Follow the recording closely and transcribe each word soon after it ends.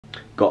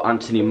got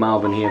Anthony and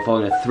Malbon here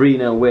following a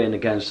 3-0 win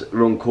against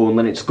Runcorn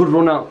Linnet. It's a good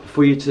run out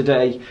for you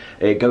today,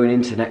 going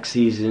into next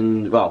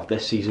season, well,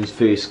 this season's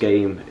first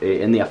game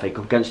in the FA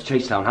Cup against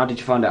Chasetown. How did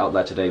you find it out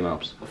there today,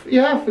 Malbs?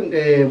 Yeah, I think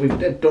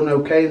we've done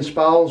okay in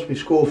spells. We've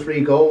scored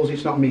 3 goals.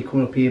 It's not me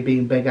coming up here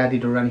being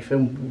big-headed or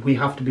anything. We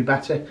have to be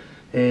better.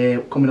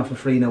 Coming off a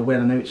 3-0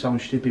 win, I know it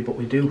sounds stupid, but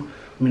we do.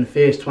 I mean, the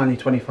first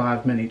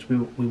 20-25 minutes, we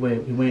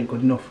weren't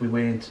good enough. We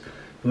weren't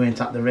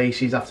at the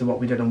races after what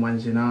we did on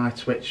Wednesday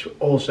night, which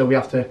also we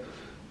have to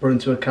bring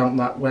into account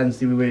that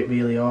Wednesday we worked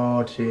really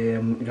hard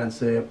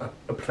against a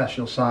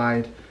professional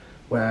side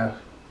where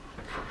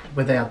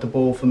they had the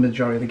ball for the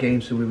majority of the game,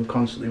 so we were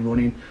constantly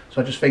running.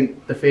 So I just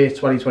think the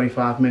first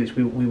 20-25 minutes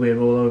we were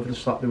all over the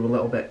slot. We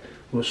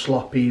were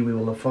sloppy, we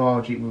were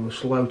lethargic, we were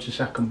slow to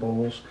second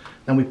balls.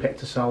 Then we picked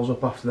ourselves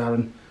up after that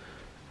and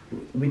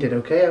we did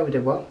okay, we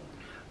did well.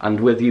 And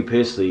with you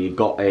personally, you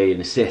got an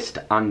assist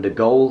and a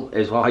goal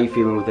as well. How are you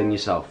feeling within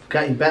yourself?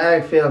 Getting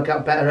better. I feel I've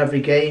got better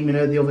every game. You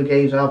know, the other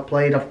games I've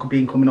played, I've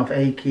been coming off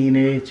 18,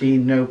 18, you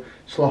know,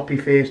 sloppy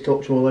first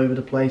touch all over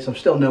the place. I'm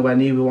still nowhere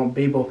near we want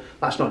to be, but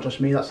that's not just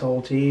me, that's the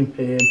whole team.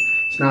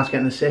 It's nice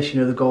getting an assist.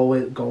 You know,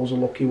 the goal's a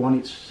lucky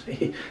one.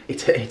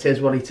 It is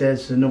what it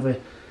is.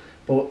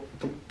 But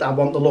I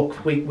want the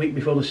luck week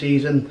before the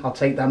season. I'll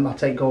take them. I'll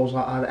take goals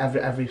like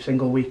every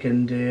single week,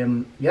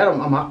 and yeah,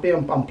 I'm happy.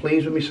 I'm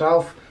pleased with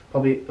myself.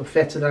 Probably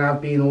fitter than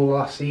I've been all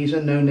last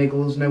season. No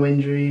niggles, no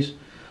injuries.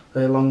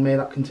 Long may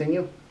that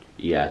continue.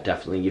 Yeah,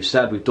 definitely. You've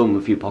said, we've done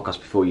a few podcasts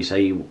before, you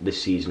say this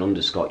season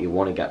under Scott you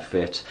want to get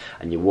fit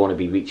and you want to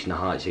be reaching the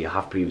heights that you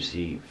have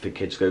previously for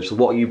kids go. So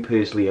what are you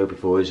personally hoping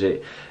for? Is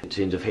it in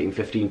terms of hitting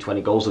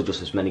 15-20 goals or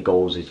just as many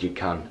goals as you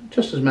can?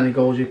 Just as many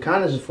goals as you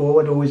can. As a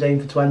forward, always aim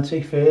for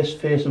 20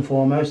 first and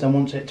foremost. Then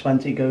once it hit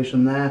 20 it goes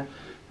from there.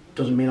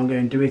 Doesn't mean I'm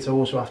going to do it. I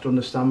also have to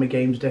understand my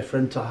game's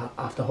different. I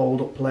have to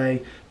hold up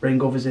play, bring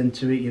others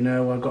into it. You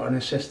know, I got an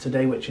assist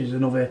today, which is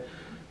another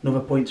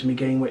point to my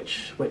game,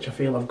 which I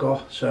feel I've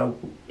got. So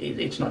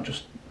it's not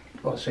just,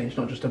 well, it's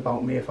not just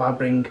about me. If I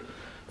bring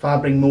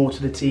more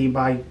to the team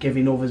by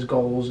giving others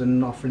goals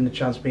and offering the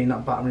chance of being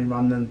that battering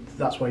ram, then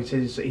that's what it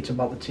is. It's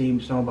about the team.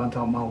 It's not about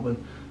Malbon.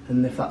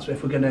 And if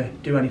we're going to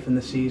do anything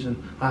this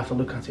season, I have to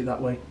look at it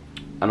that way.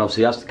 And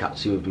obviously, as the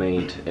captain, we've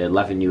made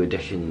 11 new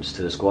additions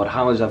to the squad.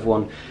 How is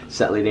everyone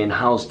settling in?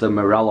 How's the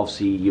morale?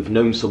 Obviously, you've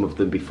known some of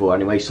them before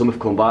anyway. Some have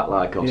come back,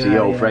 like obviously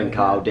your old friend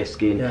Carl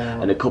Diskin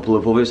and a couple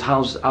of others.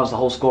 How's the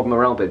whole squad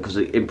morale been? Because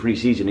in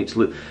pre-season, it's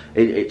looked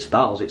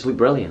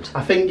brilliant.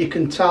 I think you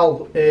can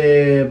tell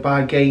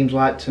by games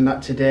like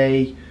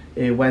today,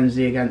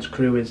 Wednesday against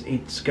Crewe,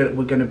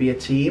 we're going to be a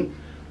team.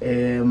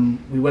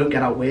 We won't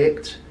get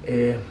outworked.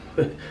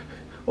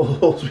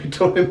 All we've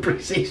done in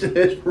pre-season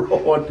is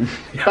run.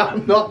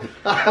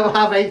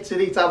 I've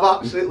hated it, I've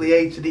absolutely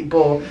hated it,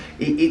 but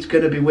it's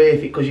going to be worth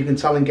it because you can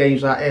tell in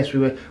games like this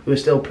we were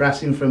still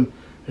pressing from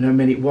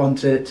minute 1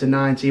 to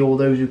 90, all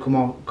those who come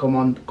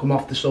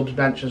off the subs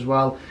bench as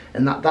well,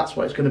 and that's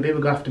what it's going to be.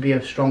 We're going to have to be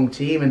a strong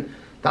team, and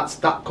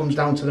that comes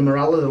down to the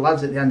morale of the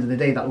lads at the end of the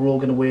day, that we're all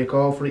going to work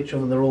hard for each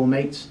other. They're all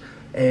mates.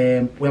 We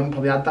haven't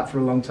probably had that for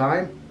a long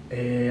time.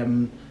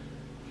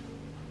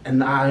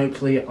 And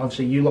hopefully,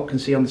 obviously, you lot can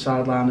see on the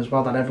sideline as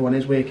well that everyone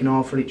is working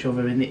hard for each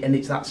other, and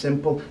it's that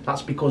simple.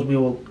 That's because we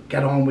all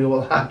get on, we all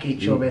like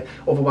each other.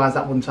 Otherwise,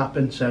 that wouldn't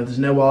happen. So there's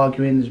no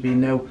arguing. There's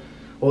been no,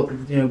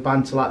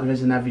 banter like there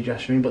is in every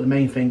dressing room. But the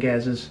main thing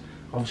is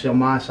obviously on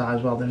my side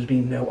as well, there's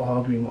been no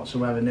arguing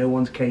whatsoever. No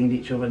one's caned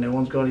each other. No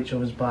one's got each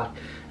other's back.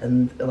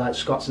 And like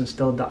Scott's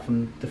instilled that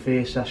from the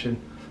first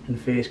session in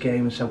the first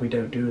game and said we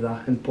don't do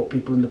that and put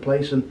people into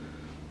place. And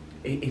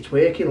it's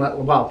working.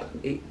 Well,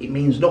 it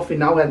means nothing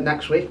now.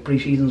 Next week,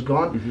 pre-season's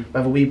gone.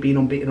 Whether we've been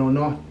unbeaten or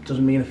not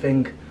doesn't mean a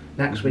thing.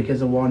 Next week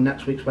is the one.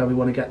 Next week's where we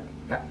want to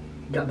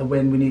get the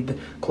win. The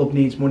club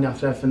needs money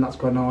after everything that's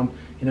gone on.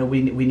 You know,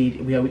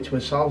 we owe it to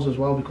ourselves as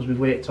well because we've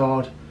worked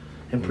hard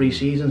in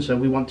pre-season, so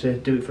we want to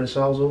do it for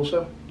ourselves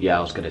also. Yeah,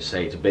 I was going to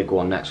say it's a big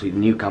one next week. The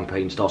new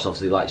campaign starts.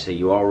 Obviously, like you say,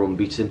 you are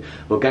unbeaten.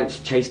 But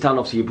against Chasetown,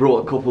 obviously, you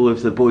brought a couple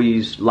of the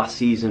boys last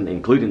season,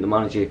 including the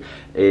manager,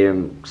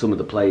 some of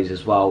the players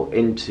as well,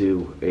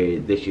 into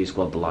this year's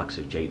squad. The likes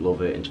of Jake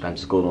Lovett and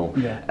Spencer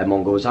Gunnell,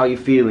 among others. How are you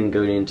feeling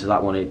going into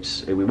that one?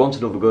 We want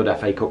another good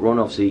FA Cup run.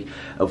 Obviously,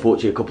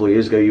 unfortunately, a couple of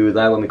years ago you were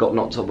there when we got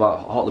knocked up by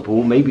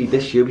Hartlepool. Maybe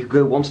this year we could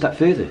go one step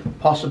further.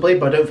 Possibly,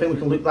 but I don't think we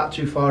can look that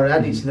too far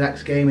ahead. It's the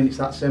next game, and it's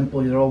that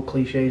simple. They're all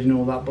cliches and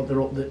all that, but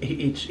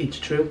it's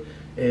true.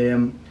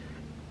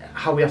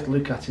 How we have to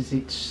look at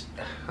it,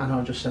 I know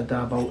I just said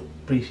that about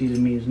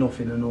pre-season means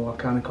nothing and all, I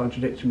kind of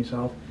contradicted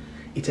myself.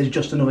 It is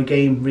just another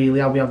game really.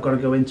 How we have got to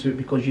go into it,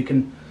 because you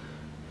can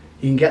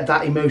get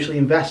that emotionally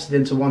invested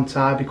into one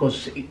tie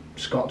because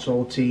Scott's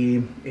old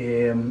team,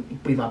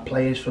 we've had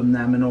players from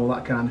them and all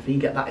that kind of thing.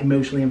 You get that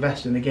emotionally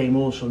invested in the game,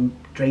 also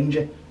drains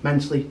you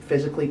mentally,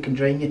 physically, it can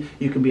drain you.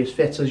 You can be as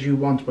fit as you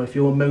want, but if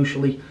you're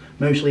emotionally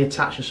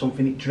attached to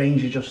something, it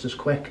drains you just as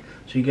quick.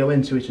 So you go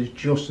into it as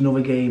just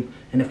another game,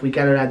 and if we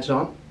get our heads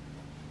on,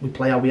 we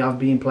play how we have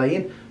been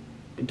playing.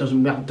 It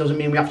doesn't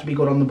mean we have to be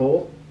good on the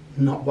ball.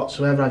 Not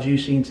whatsoever. As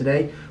you've seen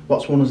today,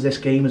 what's won us this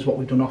game is what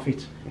we've done off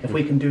it. If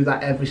we can do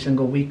that every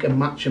single week and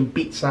match and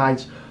beat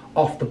sides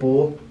off the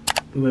ball,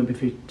 we won't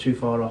be too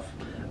far off.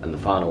 And the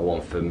final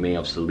one for me,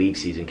 obviously the league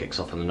season kicks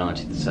off on the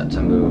 19th of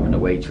September with an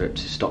away trip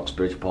to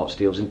Stocksbridge Port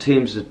Steels. In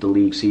terms of the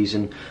league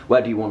season,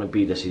 where do you want to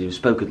be this season? We've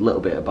spoken a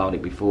little bit about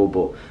it before,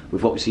 but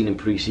with what we've seen in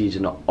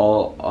pre-season,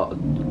 or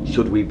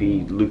should we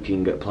be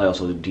looking at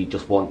playoffs, or do you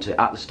just want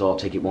to, at the start,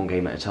 take it one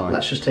game at a time?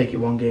 Let's just take it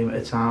one game at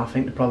a time. I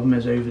think the problem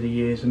is over the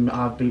years, and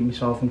I've been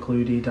myself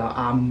included,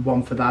 I'm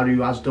one for that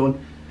who has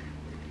done,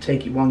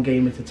 take it one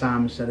game at a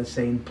time instead of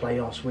saying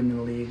playoffs, winning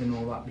the league and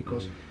all that,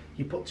 because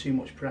you put too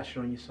much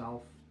pressure on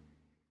yourself.